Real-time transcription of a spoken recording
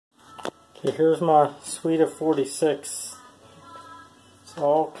Okay, here's my Sweda 46. It's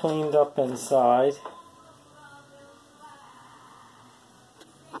all cleaned up inside.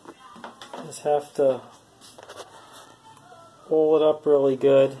 Just have to oil it up really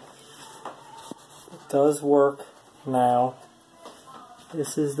good. It does work now.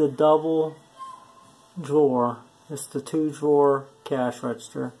 This is the double drawer. It's the 2-drawer cash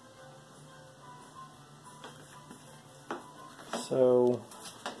register. So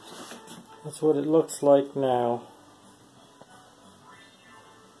that's what it looks like now.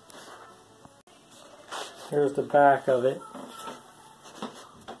 Here's the back of it.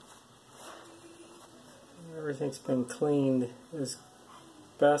 Everything's been cleaned as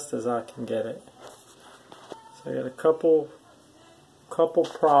best as I can get it. So I got a couple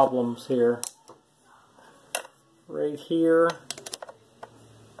problems here. Right here,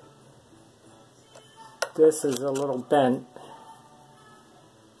 this is a little bent.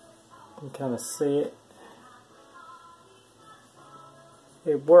 You can kind of see it.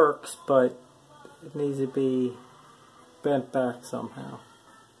 It works, but it needs to be bent back somehow.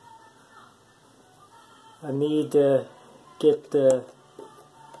 I need to get the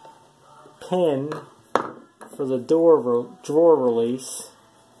pin for the drawer release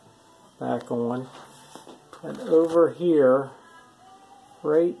back on. And over here,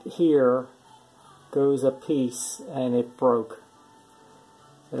 right here, goes a piece and it broke.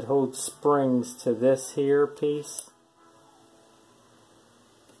 It holds springs to this here piece.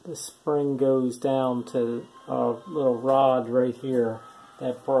 The spring goes down to a little rod right here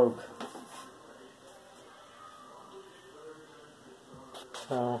that broke.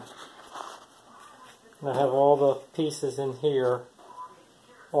 So I have all the pieces in here,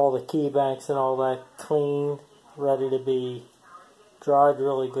 all the key banks and all that clean, ready to be dried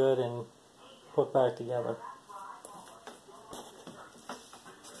really good and put back together.